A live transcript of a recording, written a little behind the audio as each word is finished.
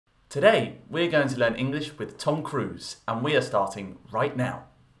Today, we're going to learn English with Tom Cruise, and we are starting right now.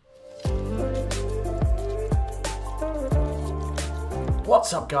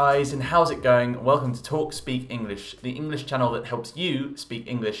 What's up guys, and how's it going? Welcome to Talk Speak English, the English channel that helps you speak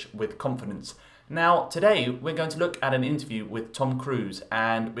English with confidence. Now, today we're going to look at an interview with Tom Cruise,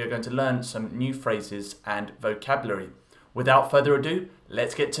 and we're going to learn some new phrases and vocabulary. Without further ado,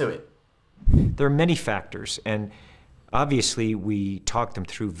 let's get to it. There are many factors, and obviously we talk them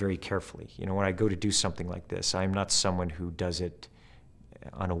through very carefully. You know, when I go to do something like this, I'm not someone who does it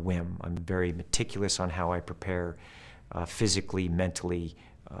on a whim. I'm very meticulous on how I prepare physically, mentally,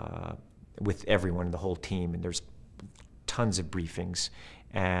 with everyone, the whole team, and there's tons of briefings,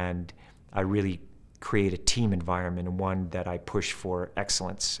 and I really create a team environment and one that I push for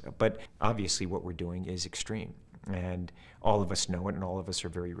excellence. But obviously what we're doing is extreme, and all of us know it, and all of us are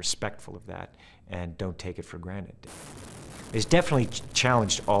very respectful of that and don't take it for granted. It's definitely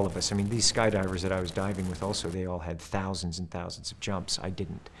challenged all of us. I mean, these skydivers that I was diving with also, they all had thousands and thousands of jumps. I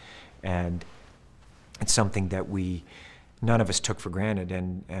didn't. And it's something that none of us took for granted,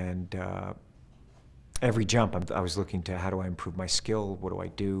 and every jump I was looking to, how do I improve my skill, what do I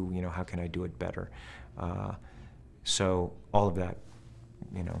do, you know, how can I do it better? So all of that,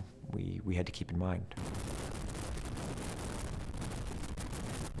 you know, we had to keep in mind.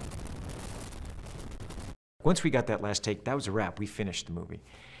 Once we got that last take, that was a wrap. We finished the movie.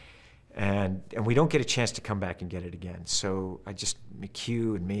 And we don't get a chance to come back and get it again. So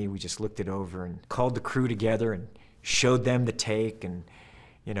McHugh and me, we just looked it over and called the crew together and showed them the take, and,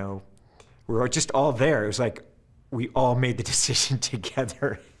 you know, we were just all there. It was like we all made the decision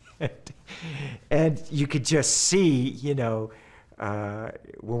together. And you could just see, you know,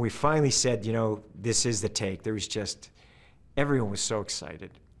 when we finally said, you know, this is the take, there was just, everyone was so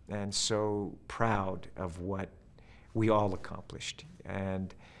excited and so proud of what we all accomplished.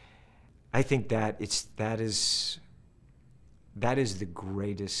 And I think that that is the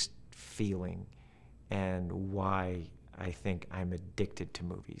greatest feeling, and why I think I'm addicted to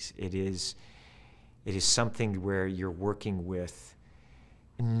movies. It is something where you're working with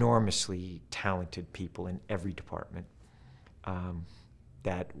enormously talented people in every department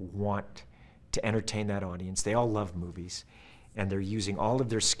that want to entertain that audience. They all love movies, and they're using all of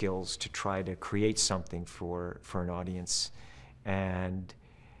their skills to try to create something for an audience and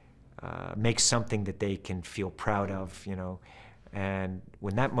make something that they can feel proud of, you know. And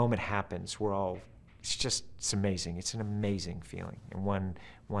when that moment happens, it's amazing. It's an amazing feeling, and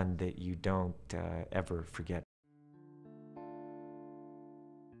one that you don't ever forget.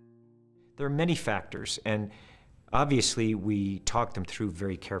 There are many factors, and obviously we talk them through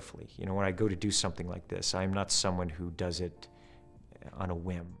very carefully. You know, when I go to do something like this, I'm not someone who does it on a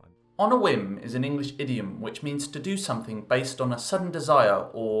whim. On a whim is an English idiom which means to do something based on a sudden desire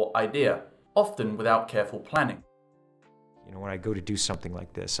or idea, often without careful planning. You know, when I go to do something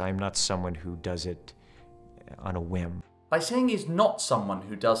like this, I'm not someone who does it on a whim. By saying he's not someone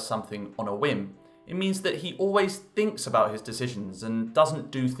who does something on a whim, it means that he always thinks about his decisions and doesn't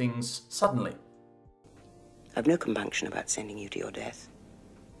do things suddenly. I've no compunction about sending you to your death,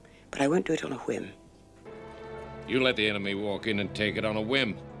 but I won't do it on a whim. You let the enemy walk in and take it on a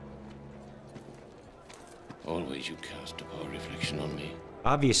whim. Always you cast a poor reflection on me.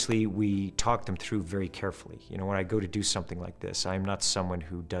 Obviously, we talk them through very carefully. You know, when I go to do something like this, I'm not someone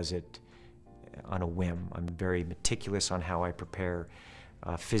who does it on a whim. I'm very meticulous on how I prepare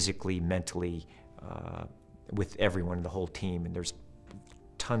physically, mentally, with everyone, the whole team, and there's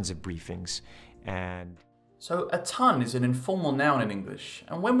tons of briefings. And so a ton is an informal noun in English,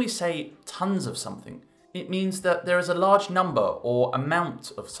 and when we say tons of something, it means that there is a large number or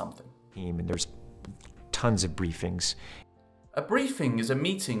amount of something. And there's tons of briefings. A briefing is a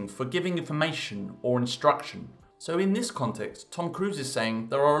meeting for giving information or instruction. So in this context, Tom Cruise is saying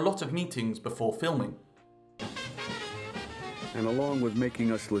there are a lot of meetings before filming. And along with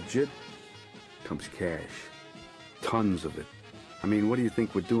making us legit comes cash. Tons of it. I mean, what do you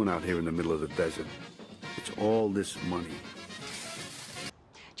think we're doing out here in the middle of the desert? It's all this money.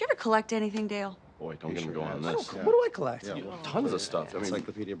 Did you ever collect anything, Dale? Boy, don't get me going on this. What do I collect? Yeah, tons of stuff. I mean,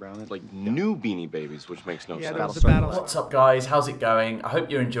 Encyclopedia Brown. like new Beanie Babies, which makes no sense. There was a battle. What's up guys, how's it going? I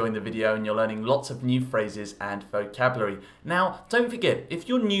hope you're enjoying the video and you're learning lots of new phrases and vocabulary. Now, don't forget, if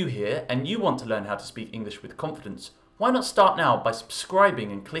you're new here and you want to learn how to speak English with confidence, why not start now by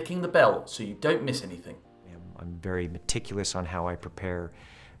subscribing and clicking the bell so you don't miss anything. I'm very meticulous on how I prepare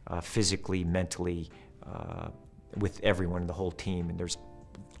physically, mentally, with everyone, the whole team, and there's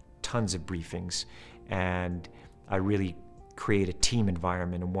tons of briefings, and I really create a team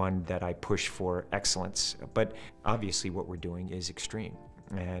environment and one that I push for excellence. But obviously what we're doing is extreme,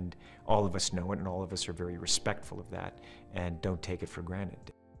 And all of us know it, and all of us are very respectful of that and don't take it for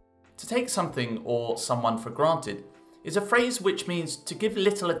granted. To take something or someone for granted is a phrase which means to give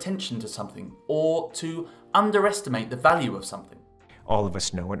little attention to something or to underestimate the value of something. All of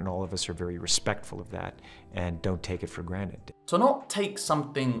us know it, and all of us are very respectful of that and don't take it for granted. To not take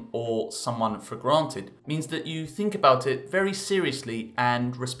something or someone for granted means that you think about it very seriously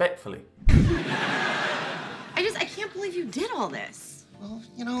and respectfully. I can't believe you did all this. Well,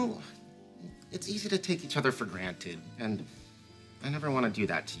 you know, it's easy to take each other for granted, and I never want to do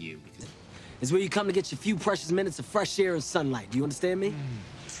that to you. Because it's where you come to get your few precious minutes of fresh air and sunlight. Do you understand me?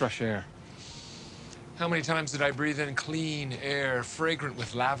 Fresh air. How many times did I breathe in clean air, fragrant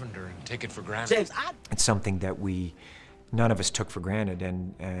with lavender, and take it for granted? James, It's something that none of us took for granted,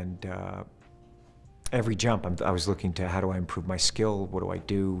 and every jump I was looking to, how do I improve my skill? What do I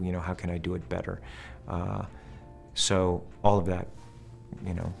do? You know, how can I do it better? So all of that,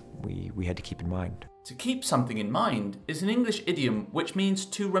 you know, we had to keep in mind. To keep something in mind is an English idiom which means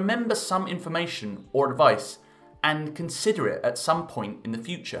to remember some information or advice and consider it at some point in the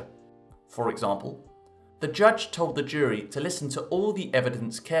future. For example, the judge told the jury to listen to all the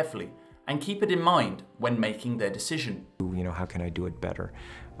evidence carefully and keep it in mind when making their decision. You know, how can I do it better?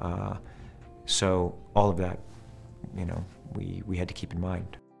 So all of that, you know, we had to keep in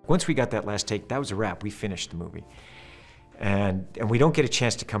mind. Once we got that last take, that was a wrap. We finished the movie. And we don't get a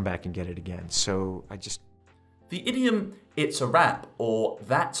chance to come back and get it again. So The idiom, it's a wrap or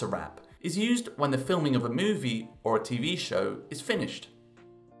that's a wrap, is used when the filming of a movie or a TV show is finished.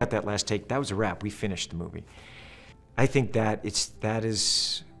 Got that last take, that was a wrap. We finished the movie. I think that is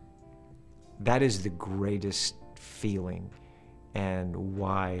the greatest feeling and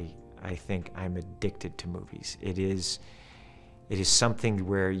why I think I'm addicted to movies. It is something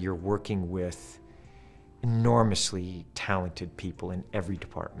where you're working with enormously talented people in every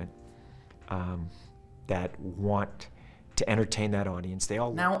department that want to entertain that audience.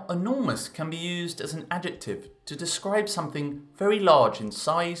 Now, enormous can be used as an adjective to describe something very large in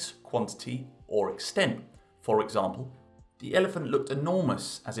size, quantity, or extent. For example, the elephant looked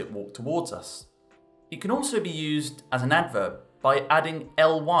enormous as it walked towards us. It can also be used as an adverb by adding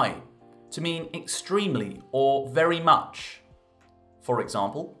ly to mean extremely or very much. For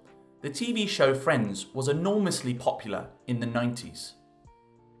example, the TV show Friends was enormously popular in the 90s.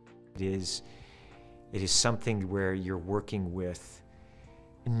 It is something where you're working with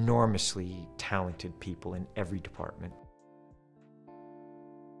enormously talented people in every department.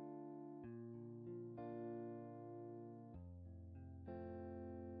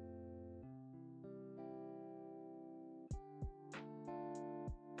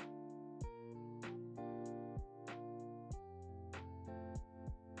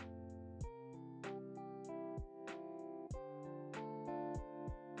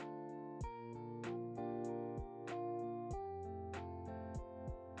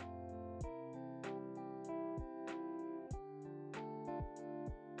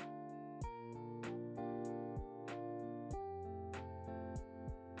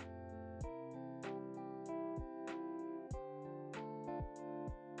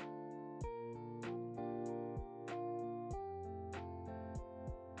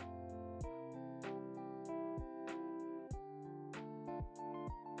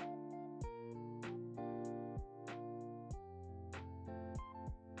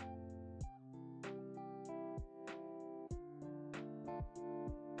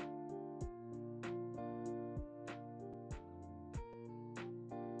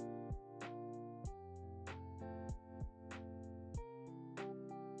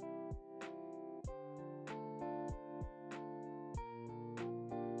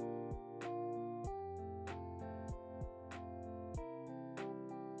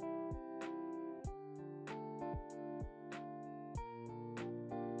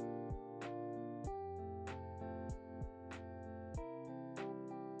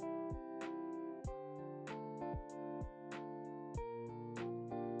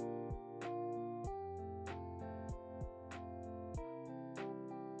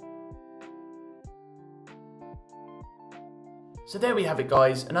 So there we have it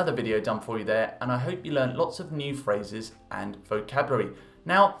guys, another video done for you there, and I hope you learned lots of new phrases and vocabulary.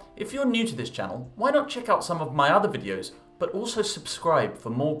 Now, if you're new to this channel, why not check out some of my other videos, but also subscribe for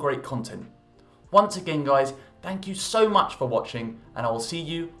more great content. Once again guys, thank you so much for watching, and I will see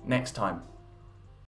you next time.